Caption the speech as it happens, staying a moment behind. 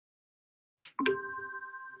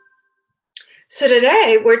So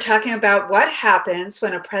today we're talking about what happens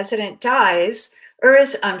when a president dies or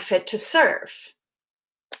is unfit to serve.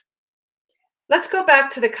 Let's go back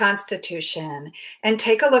to the Constitution and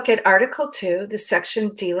take a look at Article 2, the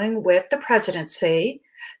section dealing with the presidency,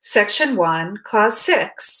 Section 1, Clause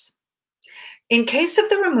 6. In case of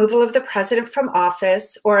the removal of the president from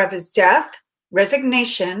office or of his death,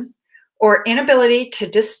 resignation, or inability to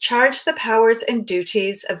discharge the powers and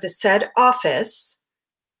duties of the said office,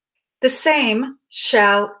 the same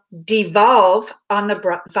shall devolve on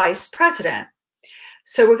the vice president.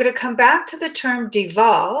 So we're going to come back to the term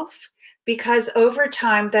devolve because over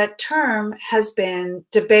time that term has been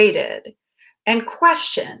debated and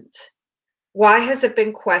questioned. Why has it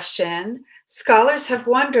been questioned? Scholars have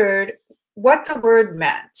wondered what the word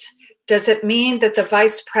meant. Does it mean that the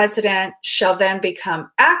vice president shall then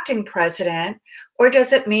become acting president, or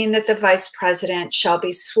does it mean that the vice president shall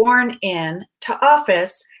be sworn in to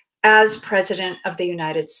office as President of the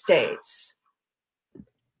United States?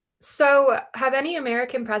 So, have any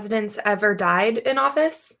American presidents ever died in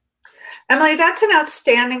office? Emily, that's an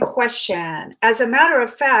outstanding question. As a matter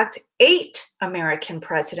of fact, 8 American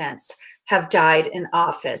presidents have died in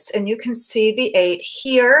office, and you can see the 8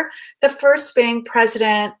 here, the first being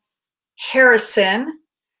President Harrison,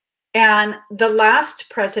 and the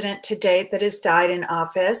last president to date that has died in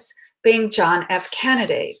office being John F.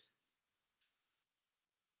 Kennedy.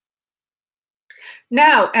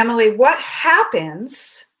 Now, Emily, what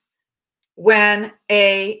happens when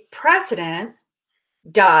a president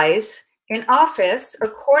dies in office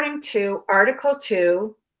according to Article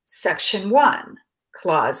 2, Section 1,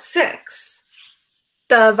 Clause 6?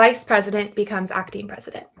 The vice president becomes acting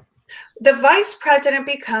president. The vice president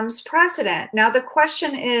becomes president. Now, the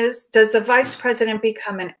question is, does the vice president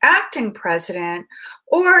become an acting president,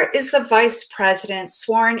 or is the vice president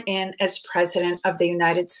sworn in as president of the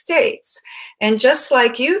United States? And just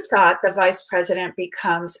like you thought the vice president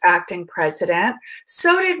becomes acting president,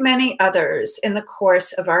 so did many others in the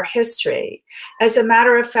course of our history. As a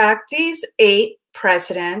matter of fact, these 8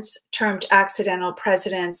 presidents, termed accidental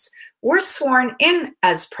presidents, were sworn in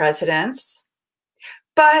as presidents,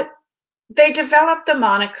 but they developed the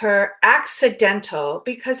moniker accidental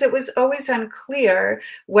because it was always unclear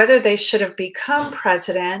whether they should have become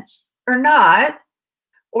president or not,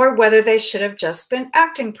 or whether they should have just been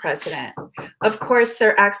acting president. Of course,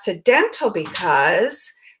 they're accidental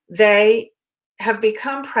because they have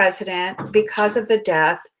become president because of the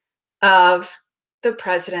death of the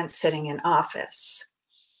president sitting in office.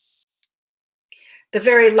 The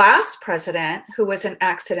very last president who was an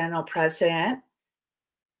accidental president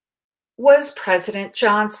was President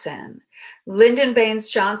Johnson. Lyndon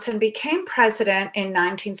Baines Johnson became president in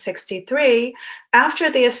 1963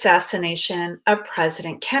 after the assassination of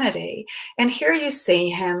President Kennedy. And here you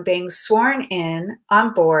see him being sworn in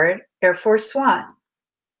on board Air Force One.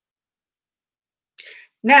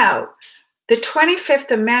 Now, the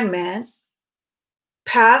 25th Amendment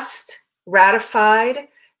passed, ratified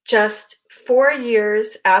just 4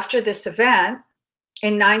 years after this event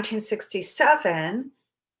in 1967,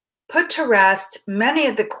 put to rest many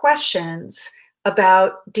of the questions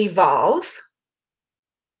about devolve,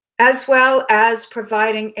 as well as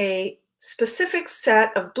providing a specific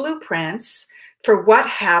set of blueprints for what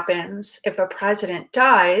happens if a president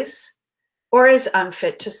dies or is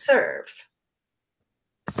unfit to serve.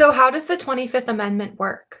 So how does the 25th Amendment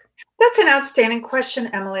work? That's an outstanding question,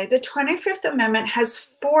 Emily. The 25th Amendment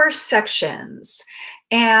has 4 sections,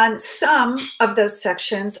 and some of those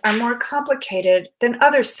sections are more complicated than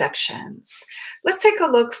other sections. Let's take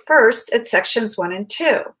a look first at sections 1 and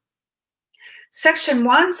 2. Section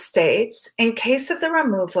 1 states, in case of the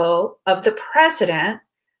removal of the president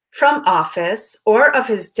from office or of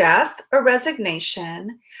his death or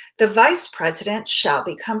resignation, the vice president shall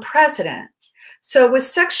become president. So with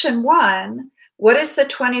section 1, what is the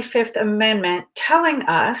 25th Amendment telling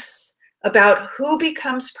us about who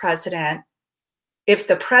becomes president if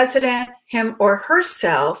the president, him or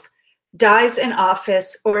herself, dies in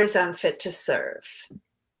office or is unfit to serve?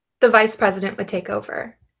 The vice president would take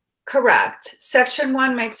over. Correct. Section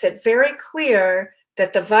 1 makes it very clear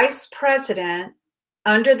that the vice president,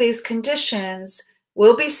 under these conditions,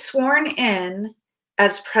 will be sworn in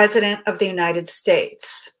as President of the United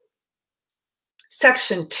States.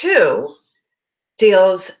 Section 2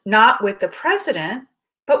 deals not with the president,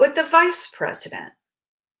 but with the vice president.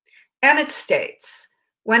 And it states,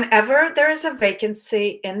 whenever there is a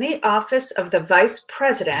vacancy in the office of the vice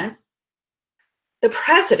president, the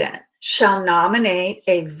president shall nominate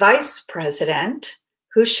a vice president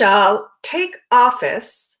who shall take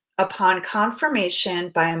office upon confirmation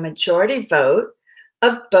by a majority vote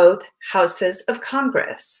of both houses of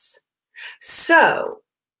Congress. So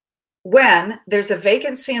when there's a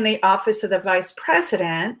vacancy in the office of the vice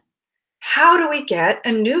president, how do we get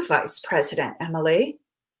a new vice president, Emily?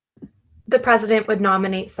 The president would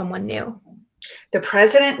nominate someone new. The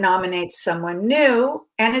president nominates someone new,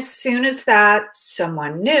 and as soon as that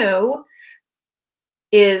someone new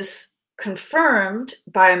is confirmed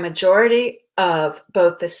by a majority of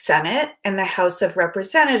both the Senate and the House of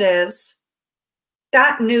Representatives,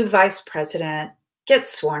 that new vice president gets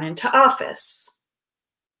sworn into office.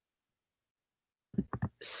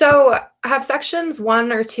 So, have sections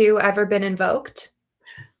 1 or 2 ever been invoked?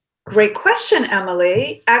 Great question,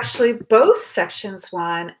 Emily. Actually, both sections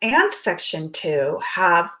 1 and section 2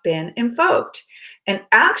 have been invoked. And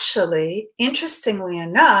actually, interestingly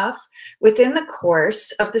enough, within the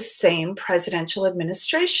course of the same presidential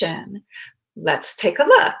administration. Let's take a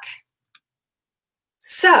look.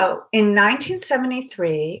 So, in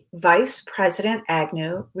 1973, Vice President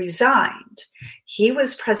Agnew resigned. He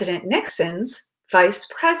was President Nixon's vice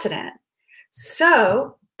president.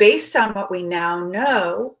 So, based on what we now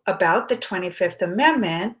know about the 25th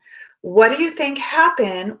Amendment, what do you think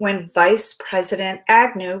happened when Vice President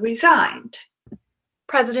Agnew resigned?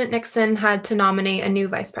 President Nixon had to nominate a new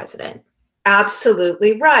vice president.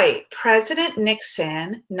 Absolutely right. President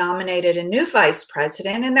Nixon nominated a new vice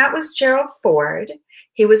president, and that was Gerald Ford.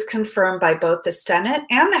 He was confirmed by both the Senate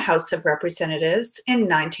and the House of Representatives in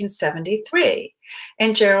 1973.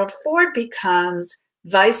 And Gerald Ford becomes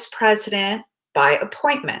vice president by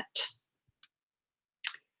appointment.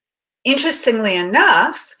 Interestingly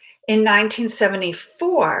enough, in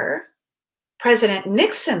 1974, President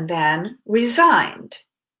Nixon then resigned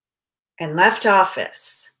and left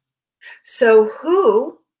office. So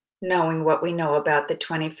who, knowing what we know about the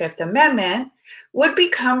 25th Amendment, would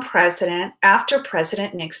become president after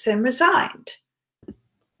President Nixon resigned?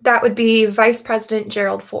 That would be Vice President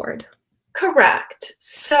Gerald Ford. Correct.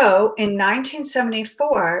 So in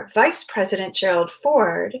 1974, Vice President Gerald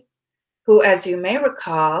Ford, who, as you may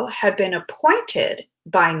recall, had been appointed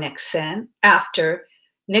by Nixon after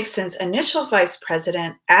Nixon's initial vice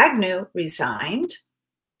president, Agnew, resigned,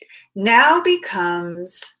 now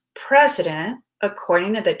becomes president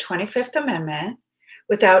according to the 25th Amendment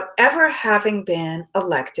without ever having been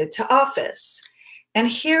elected to office. And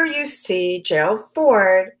here you see Gerald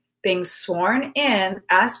Ford being sworn in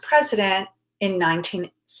as president in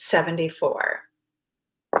 1974.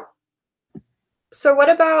 So what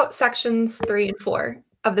about sections 3 and 4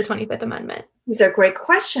 of the 25th Amendment? These are great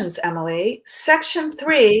questions, Emily. Section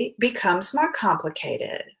 3 becomes more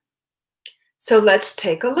complicated. So let's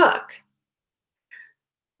take a look.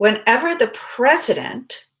 Whenever the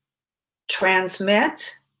president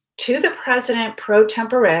transmits to the president pro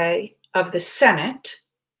tempore of the Senate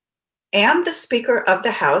and the Speaker of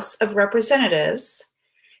the House of Representatives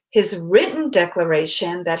his written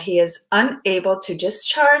declaration that he is unable to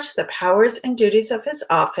discharge the powers and duties of his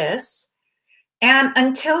office, and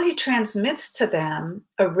until he transmits to them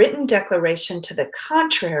a written declaration to the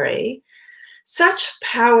contrary, such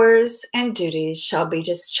powers and duties shall be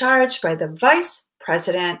discharged by the Vice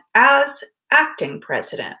President as acting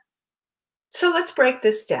president. So let's break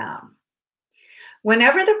this down.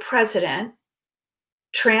 Whenever the president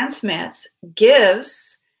transmits,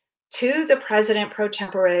 gives to the president pro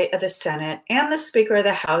tempore of the Senate and the Speaker of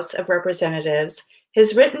the House of Representatives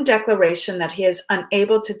his written declaration that he is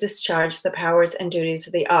unable to discharge the powers and duties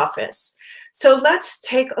of the office. So let's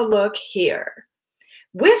take a look here.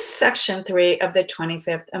 With Section 3 of the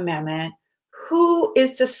 25th Amendment, who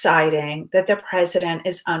is deciding that the president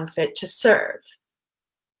is unfit to serve?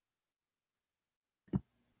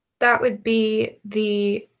 That would be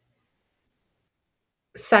the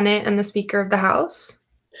Senate and the Speaker of the House.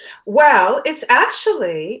 Well, it's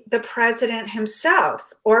actually the president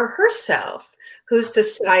himself or herself who's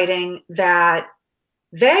deciding that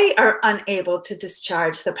they are unable to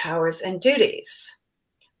discharge the powers and duties.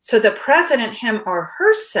 So the president, him or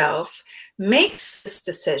herself, makes this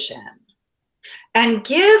decision and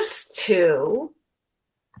gives to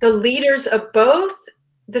the leaders of both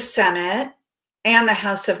the Senate and the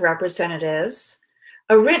House of Representatives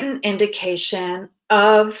a written indication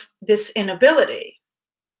of this inability.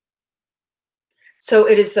 So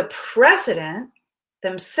it is the president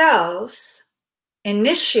themselves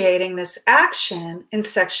initiating this action in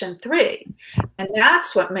Section 3. And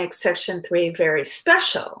that's what makes Section 3 very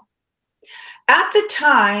special. At the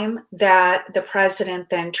time that the president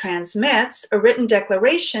then transmits a written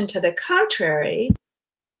declaration to the contrary,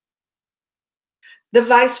 the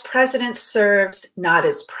vice president serves not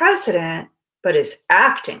as president, but is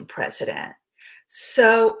acting president.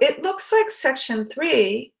 So it looks like Section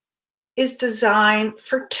 3 is designed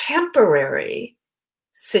for temporary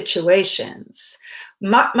situations.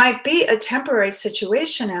 Might be a temporary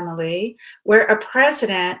situation, Emily, where a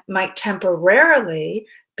president might temporarily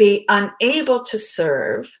be unable to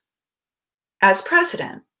serve as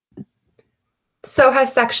president. So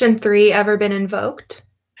has Section 3 ever been invoked?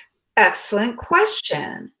 Excellent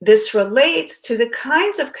question. This relates to the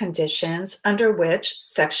kinds of conditions under which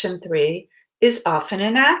Section 3 is often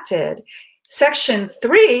enacted. Section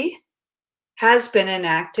 3 has been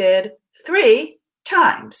enacted 3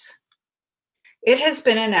 times. It has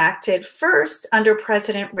been enacted first under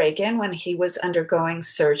President Reagan when he was undergoing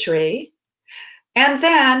surgery, and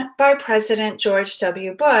then by President George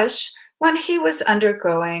W. Bush when he was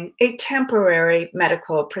undergoing a temporary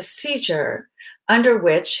medical procedure under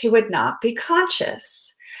which he would not be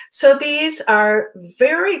conscious. So these are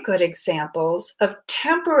very good examples of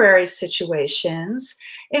temporary situations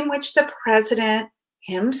in which the president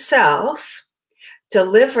himself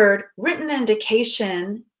delivered written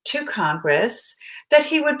indication to Congress that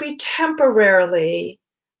he would be temporarily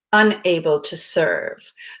unable to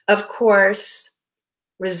serve. Of course,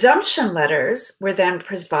 resumption letters were then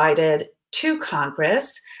provided to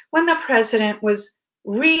Congress when the president was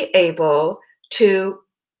able to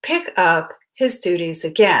pick up his duties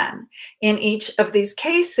again. In each of these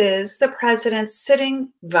cases, the president's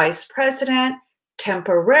sitting vice president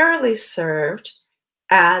temporarily served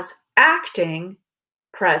as acting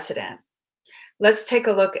president. Let's take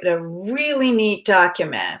a look at a really neat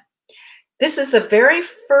document. This is the very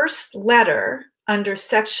first letter under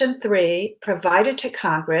Section 3 provided to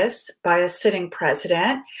Congress by a sitting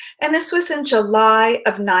president, and this was in July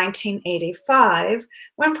of 1985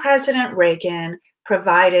 when President Reagan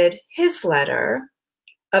provided his letter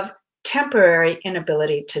of temporary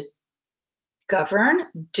inability to govern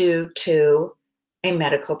due to a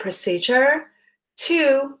medical procedure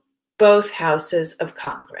to both houses of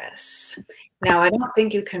Congress. Now, I don't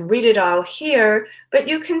think you can read it all here, but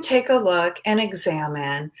you can take a look and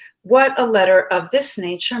examine what a letter of this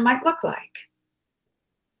nature might look like.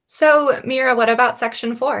 So, Mira, what about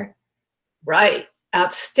Section 4? Right.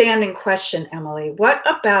 Outstanding question, Emily. What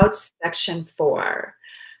about Section 4?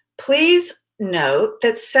 Please note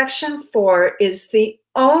that Section 4 is the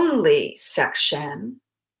only section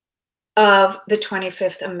of the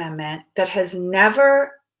 25th Amendment that has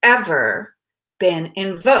never, ever been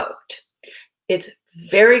invoked. It's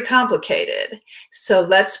very complicated. So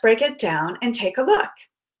let's break it down and take a look.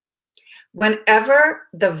 Whenever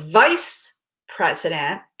the vice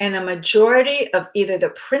president and a majority of either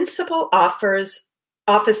the principal officers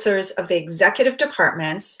of the executive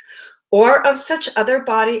departments or of such other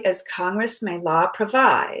body as Congress may law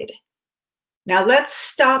provide. Now let's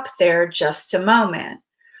stop there just a moment.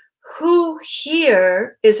 Who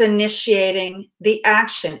here is initiating the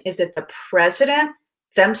action? Is it the president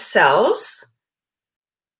themselves?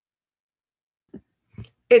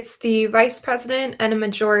 It's the vice president and a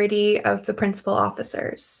majority of the principal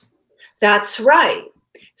officers. That's right.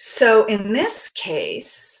 So in this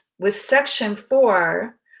case, with Section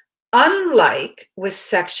 4, unlike with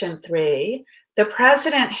Section 3, the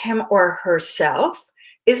president, him or herself,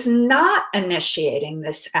 is not initiating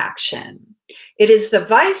this action. It is the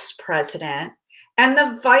vice president and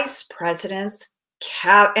the vice president's it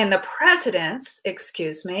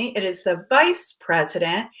is the vice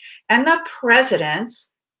president and the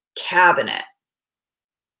president's cabinet.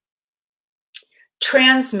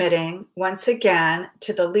 Transmitting once again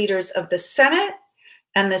to the leaders of the Senate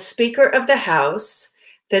and the Speaker of the House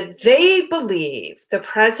that they believe the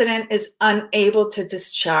president is unable to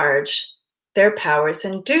discharge their powers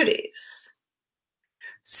and duties.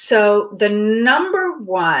 So the number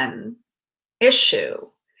one issue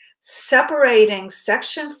separating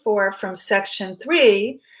Section 4 from Section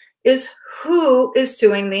 3 is who is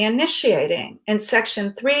doing the initiating. In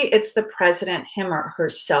Section 3, it's the president, him or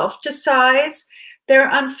herself decides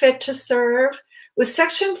they're unfit to serve. With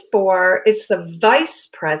Section 4, it's the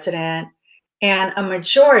vice president and a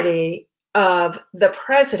majority of the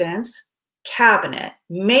president's cabinet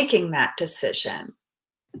making that decision.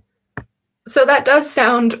 So that does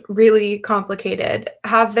sound really complicated.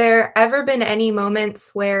 Have there ever been any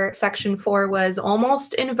moments where Section 4 was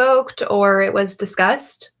almost invoked or it was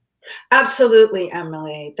discussed? Absolutely,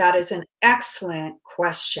 Emily. That is an excellent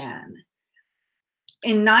question.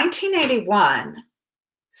 In 1981,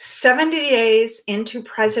 70 days into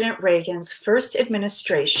President Reagan's first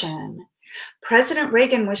administration, President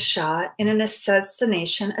Reagan was shot in an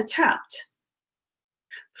assassination attempt.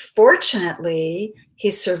 Fortunately, He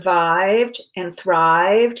survived and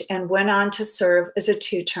thrived and went on to serve as a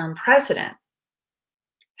 2-term president.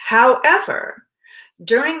 However,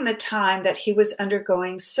 during the time that he was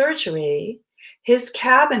undergoing surgery, his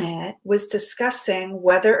cabinet was discussing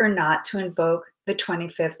whether or not to invoke the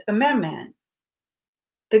 25th Amendment.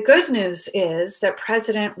 The good news is that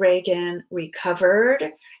President Reagan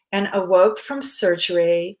recovered and awoke from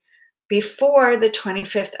surgery before the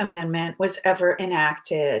 25th Amendment was ever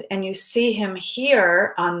enacted. And you see him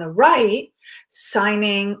here on the right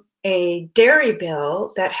signing a dairy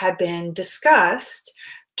bill that had been discussed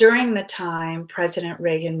during the time President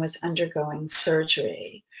Reagan was undergoing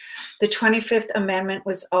surgery. The 25th Amendment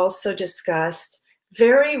was also discussed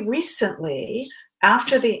very recently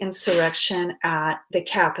after the insurrection at the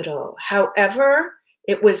Capitol. However,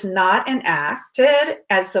 it was not enacted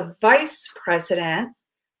as the Vice President,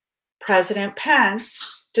 President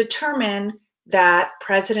Pence, determined that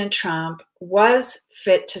President Trump was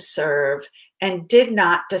fit to serve and did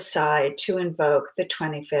not decide to invoke the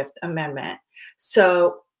 25th Amendment.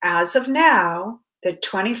 So as of now, the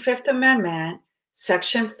 25th Amendment,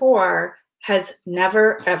 Section 4, has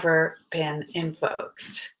never, ever been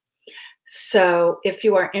invoked. So if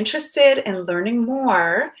you are interested in learning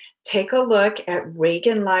more, take a look at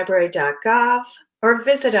reaganlibrary.gov or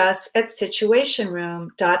visit us at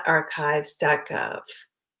situationroom.archives.gov.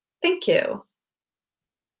 Thank you.